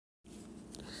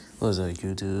What's up,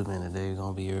 YouTube? And today we're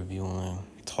gonna be reviewing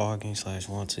 "Talking" slash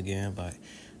 "Once Again" by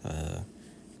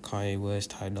Kanye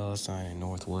West, Dolla and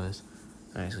Northwest.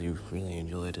 I actually really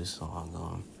enjoyed this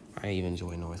song. I even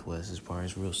enjoy Northwest's part.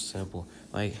 It's real simple,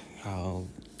 like how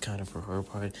kind of for her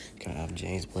part, kind of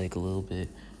James Blake a little bit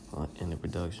in the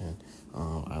production.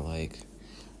 I like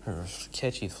her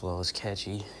catchy flow is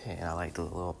catchy, and I like the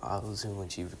little auto-tune when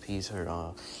she repeats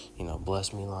her,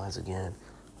 bless me lines again.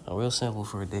 Real simple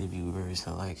for a debut verse.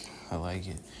 I like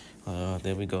it.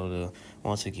 Then we go to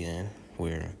Once Again,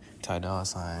 where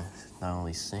Dolla not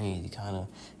only sings, he kind of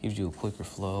gives you a quicker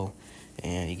flow,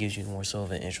 and he gives you more so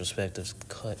of an introspective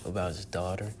cut about his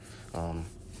daughter.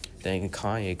 Then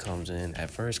Kanye comes in.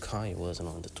 At first, Kanye wasn't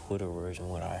on the Twitter version,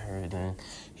 what I heard. Then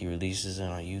he releases it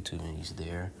on YouTube, and he's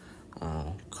there.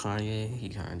 Kanye, he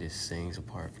kind of just sings a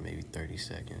part for maybe 30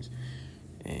 seconds,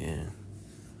 and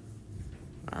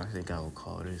I think I would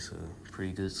call this a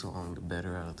pretty good song, the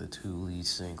better out of the two lead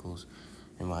singles,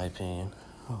 in my opinion.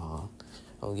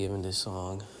 I'm giving this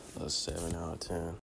song a 7 out of 10.